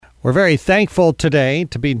We're very thankful today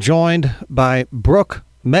to be joined by Brooke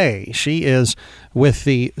May. She is with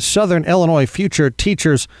the Southern Illinois Future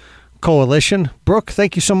Teachers Coalition. Brooke,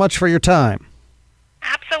 thank you so much for your time.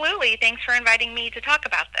 Absolutely. Thanks for inviting me to talk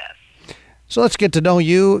about this. So let's get to know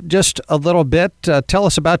you just a little bit. Tell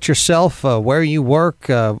us about yourself, where you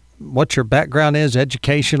work, what your background is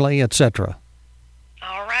educationally, etc.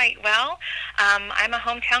 All right. Well, I'm a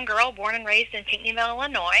hometown girl born and raised in Pinckneyville,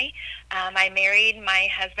 Illinois. I married my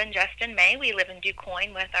husband, Justin May. We live in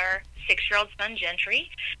DuQuoin with our 6-year-old son, Gentry.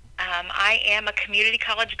 I am a community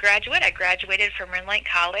college graduate. I graduated from Renlight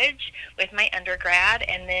College with my undergrad,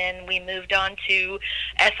 and then we moved on to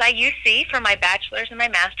SIFTC for my bachelor's and my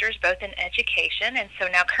master's, both in education. And so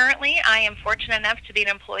now currently I am fortunate enough to be an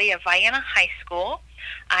employee of Vienna High School.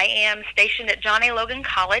 I am stationed at John A. Logan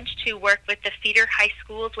College to work with the feeder high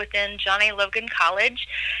schools within John A. Logan College,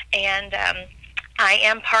 and I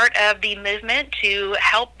am part of the movement to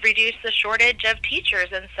help reduce the shortage of teachers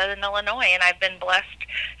in Southern Illinois, and I've been blessed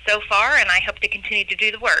so far, and I hope to continue to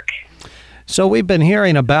do the work. So we've been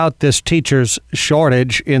hearing about this teachers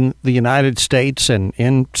shortage in the United States and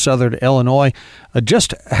in Southern Illinois.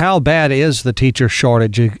 Just how bad is the teacher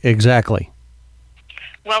shortage exactly?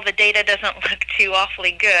 Well, the data doesn't look too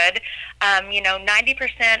awfully good.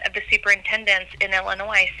 90% of the superintendents in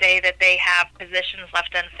Illinois say that they have positions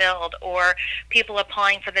left unfilled, or people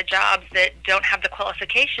applying for the jobs that don't have the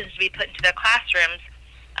qualifications to be put into their classrooms.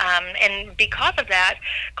 And because of that,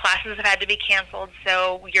 classes have had to be canceled.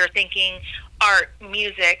 So you're thinking art,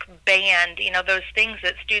 music, band, those things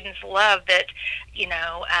that students love that,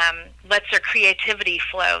 lets their creativity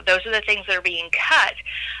flow. Those are the things that are being cut.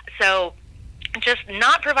 So just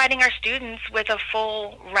not providing our students with a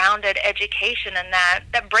full rounded education, and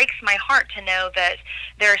that breaks my heart to know that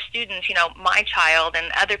there are students, my child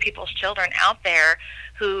and other people's children out there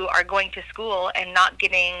who are going to school and not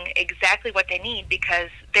getting exactly what they need because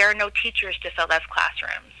there are no teachers to fill those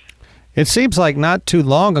classrooms. It seems like not too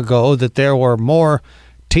long ago that there were more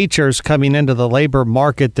teachers coming into the labor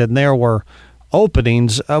market than there were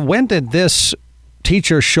openings. When did this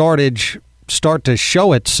teacher shortage start to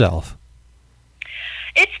show itself?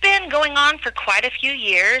 It's been going on for quite a few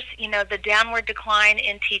years. The downward decline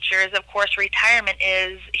in teachers, of course, retirement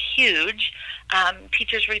is huge.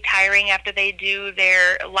 Teachers retiring after they do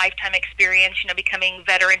their lifetime experience, becoming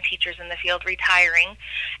veteran teachers in the field, retiring.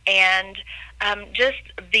 And just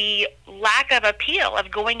the lack of appeal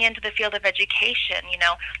of going into the field of education.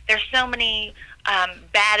 There's so many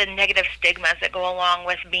bad and negative stigmas that go along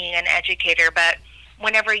with being an educator, but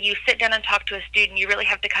whenever you sit down and talk to a student, you really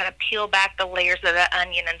have to kind of peel back the layers of the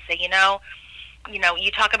onion and say,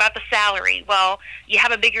 you talk about the salary. Well, you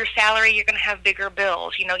have a bigger salary, you're going to have bigger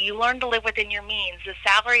bills. You learn to live within your means. The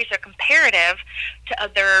salaries are comparative to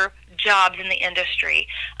other jobs in the industry.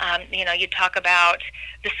 You talk about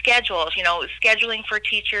the schedules, scheduling for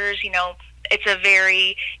teachers, it's a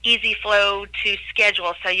very easy flow to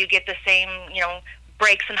schedule. So you get the same,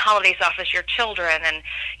 breaks and holidays off as your children. And,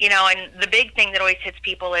 and the big thing that always hits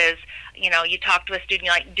people is, you talk to a student,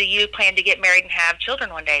 you're like, do you plan to get married and have children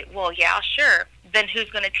one day? Well, yeah, sure. Then who's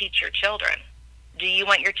going to teach your children? Do you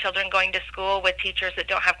want your children going to school with teachers that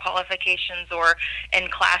don't have qualifications or in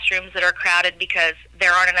classrooms that are crowded because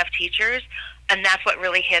there aren't enough teachers? And that's what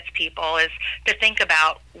really hits people, is to think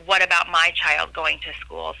about, what about my child going to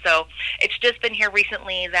school? So it's just been here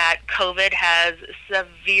recently that COVID has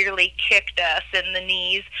severely kicked us in the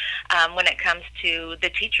knees when it comes to the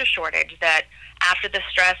teacher shortage, that after the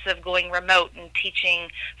stress of going remote and teaching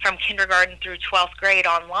from kindergarten through 12th grade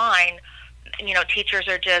online, teachers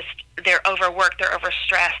are they're overworked, they're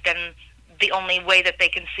overstressed, and the only way that they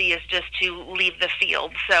can see is just to leave the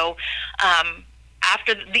field. So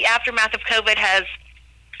after the aftermath of COVID has,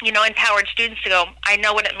 empowered students to go, I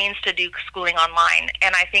know what it means to do schooling online,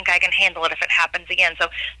 and I think I can handle it if it happens again. So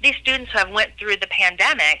these students who have went through the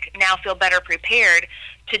pandemic now feel better prepared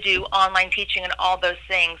to do online teaching and all those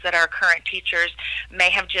things that our current teachers may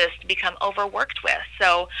have just become overworked with.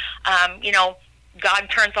 So, God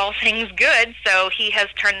turns all things good, so he has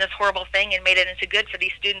turned this horrible thing and made it into good for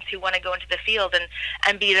these students who want to go into the field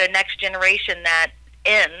and be the next generation that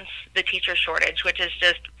ends the teacher shortage, which is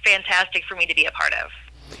just fantastic for me to be a part of.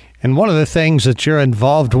 And one of the things that you're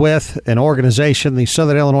involved with, an organization, the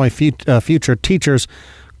Southern Illinois Future Teachers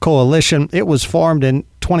Coalition, it was formed in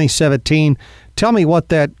 2017. Tell me what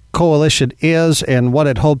that coalition is and what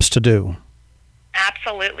it hopes to do.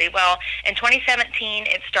 Absolutely. Well, in 2017,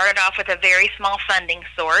 it started off with a very small funding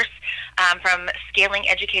source from Scaling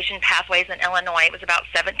Education Pathways in Illinois. It was about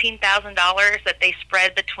 $17,000 that they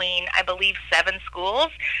spread between, I believe, 7 schools.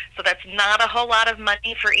 So that's not a whole lot of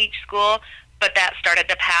money for each school. but that started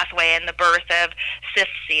the pathway and the birth of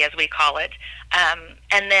SIFTC, as we call it.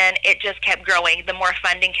 And then it just kept growing. The more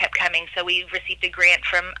funding kept coming. So we received a grant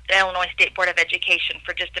from the Illinois State Board of Education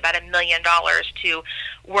for just about $1 million to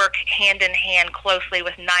work hand in hand closely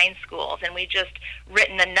with 9 schools. And we just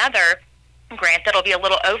written another grant that'll be a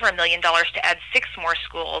little over $1 million to add 6 more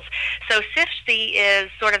schools. So SIFTC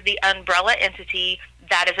is sort of the umbrella entity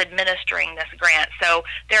that is administering this grant. So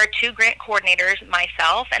there are 2 grant coordinators,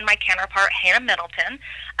 myself and my counterpart, Hannah Middleton.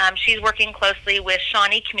 She's working closely with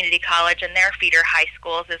Shawnee Community College and their feeder high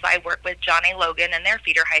schools as I work with John A. Logan and their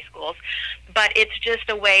feeder high schools. But it's just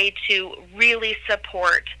a way to really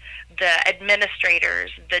support the administrators,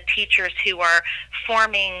 the teachers who are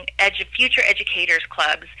forming future educators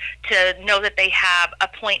clubs, to know that they have a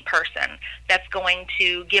point person that's going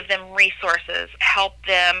to give them resources, help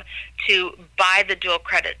them to buy the dual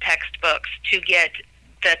credit textbooks, to get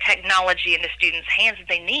the technology in the students' hands that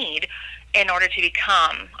they need in order to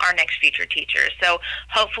become our next future teachers. So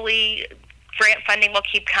hopefully grant funding will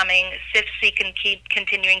keep coming. SIFTC can keep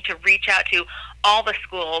continuing to reach out to all the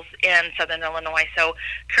schools in Southern Illinois. So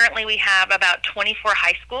currently we have about 24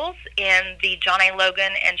 high schools in the John A.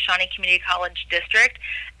 Logan and Shawnee Community College district,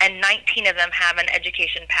 and 19 of them have an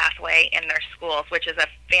education pathway in their schools, which is a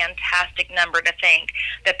fantastic number to think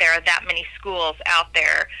that there are that many schools out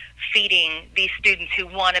there feeding these students who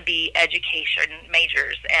want to be education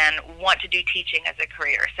majors and want to do teaching as a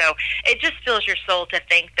career. So it just fills your soul to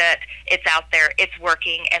think that it's out there, it's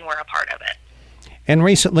working, and we're a part of it. And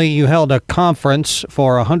recently you held a conference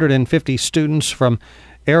for 150 students from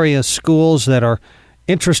area schools that are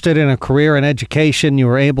interested in a career in education. You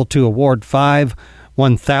were able to award 5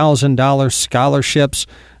 $1,000 scholarships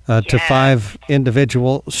to 5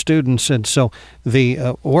 individual students. And so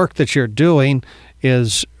the work that you're doing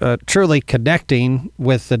is truly connecting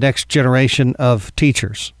with the next generation of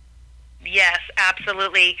teachers. Yes,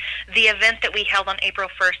 absolutely. The event that we held on April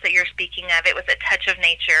 1st that you're speaking of, it was a touch of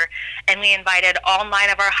nature, and we invited all 9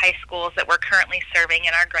 of our high schools that we're currently serving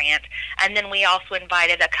in our grant, and then we also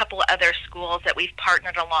invited a couple of other schools that we've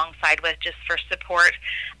partnered alongside with just for support,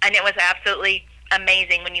 and it was absolutely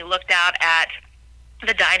amazing when you looked out at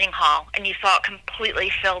the dining hall and you saw it completely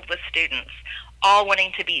filled with students, all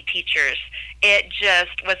wanting to be teachers. It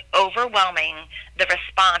just was overwhelming, the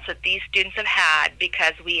response that these students have had,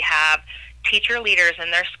 because we have teacher leaders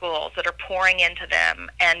in their schools that are pouring into them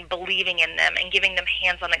and believing in them and giving them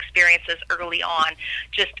hands-on experiences early on,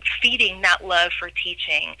 just feeding that love for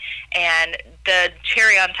teaching. And the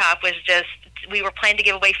cherry on top was just, we were planning to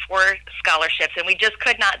give away 4 scholarships, and we just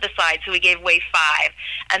could not decide, so we gave away 5,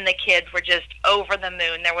 and the kids were just over the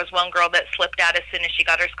moon. There was one girl that slipped out as soon as she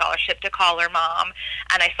got her scholarship to call her mom,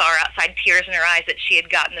 and I saw her outside, tears in her eyes, that she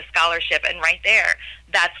had gotten the scholarship. And right there,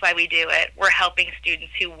 that's why we do it. We're helping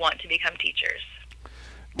students who want to become teachers.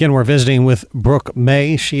 Again, we're visiting with Brooke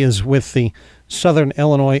May. She is with the Southern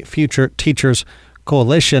Illinois Future Teachers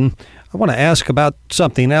Coalition. I want to ask about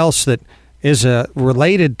something else that is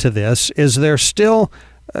related to this. Is there still,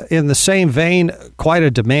 in the same vein, quite a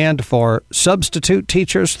demand for substitute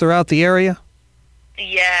teachers throughout the area?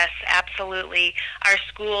 Yes, absolutely. Our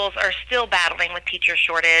schools are still battling with teacher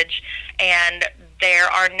shortage, and there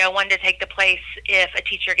are no one to take the place if a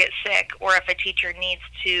teacher gets sick or if a teacher needs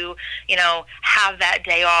to, have that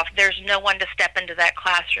day off. There's no one to step into that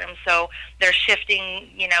classroom. So they're shifting,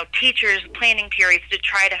 teachers' planning periods to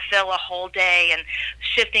try to fill a whole day and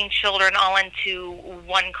shifting children all into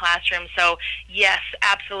one classroom. So yes,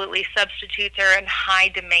 absolutely, substitutes are in high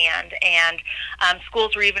demand, and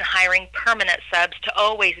schools are even hiring permanent subs to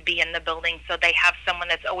always be in the building so they have someone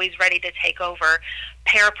that's always ready to take over.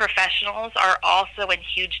 Paraprofessionals are also in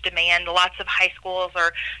huge demand. Lots of high schools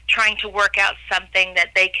are trying to work out something that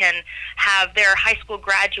they can have their high school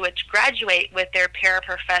graduates graduate with their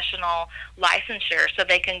paraprofessional licensure so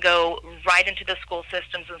they can go right into the school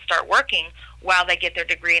systems and start working while they get their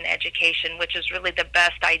degree in education, which is really the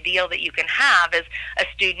best ideal that you can have, is a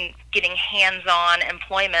student getting hands-on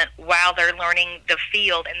employment while they're learning the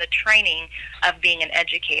field and the training of being an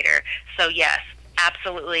educator. So yes,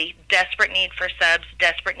 absolutely, desperate need for subs,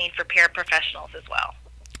 desperate need for paraprofessionals as well.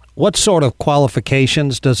 What sort of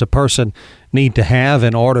qualifications does a person need to have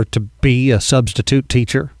in order to be a substitute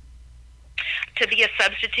teacher? To be a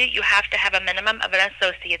substitute, you have to have a minimum of an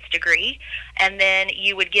associate's degree, and then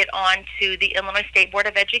you would get on to the Illinois State Board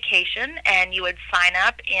of Education, and you would sign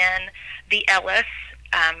up in the Ellis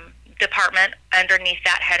department underneath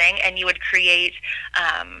that heading, and you would create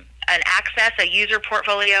a user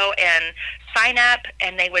portfolio and sign up,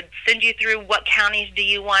 and they would send you through what counties do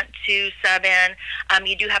you want to sub in.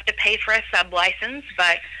 You do have to pay for a sub license,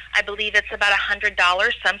 but I believe it's about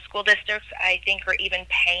 $100. Some school districts, I think, are even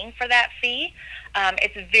paying for that fee.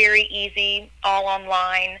 It's very easy, all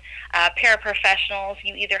online. Paraprofessionals,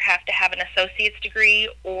 you either have to have an associate's degree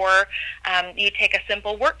or you take a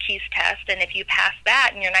simple work keys test, and if you pass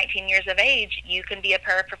that and you're 19 years of age, you can be a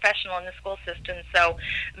paraprofessional in the school system. So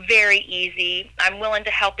very easy. I'm willing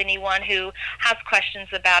to help anyone who has questions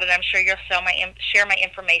about it. I'm sure you'll share my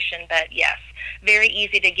information, but yes, very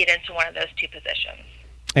easy to get into one of those two positions.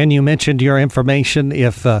 And you mentioned your information.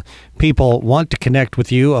 If people want to connect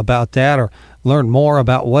with you about that or learn more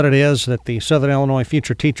about what it is that the Southern Illinois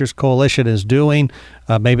Future Teachers Coalition is doing,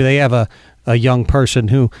 maybe they have a young person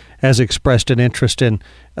who has expressed an interest in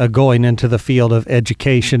going into the field of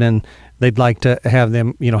education and they'd like to have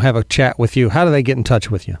them, have a chat with you. How do they get in touch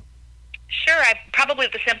with you? Sure. Probably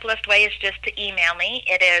the simplest way is just to email me.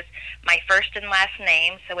 It is my first and last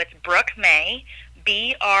name, so it's Brooke May,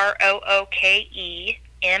 BROOKEMAY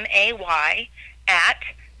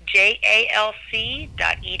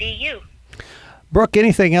 @jalc.edu. Brooke,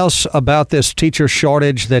 anything else about this teacher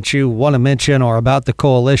shortage that you want to mention or about the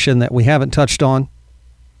coalition that we haven't touched on?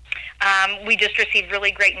 We just received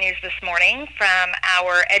really great news this morning from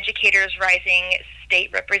our Educators Rising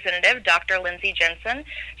State Representative, Dr. Lindsay Jensen.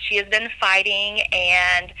 She has been fighting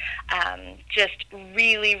and just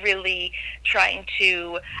really, really trying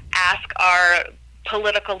to ask our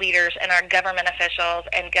political leaders and our government officials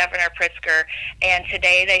and Governor Pritzker, and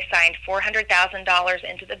today they signed $400,000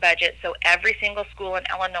 into the budget, so every single school in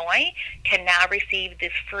Illinois can now receive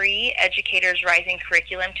this free Educators Rising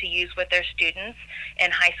curriculum to use with their students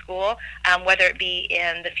in high school, whether it be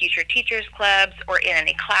in the Future Teachers Clubs or in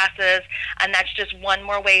any classes, and that's just one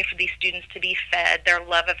more way for these students to be fed their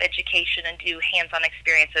love of education and do hands-on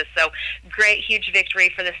experiences. So great, huge victory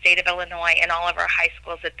for the state of Illinois and all of our high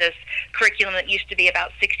schools that this curriculum that used to be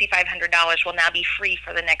about $6,500 will now be free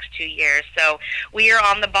for the next 2 years. So we are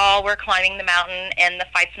on the ball, we're climbing the mountain, and the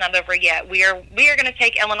fight's not over yet. We are going to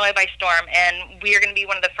take Illinois by storm, and we are going to be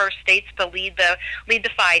one of the first states to lead the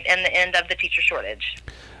fight and the end of the teacher shortage.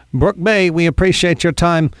 Brooke May, we appreciate your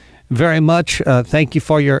time very much. Thank you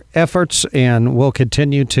for your efforts, and we'll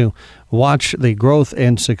continue to watch the growth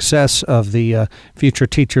and success of the Future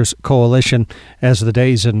Teachers Coalition as the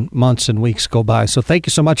days and months and weeks go by. So thank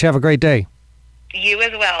you so much. Have a great day. You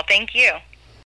as well. Thank you.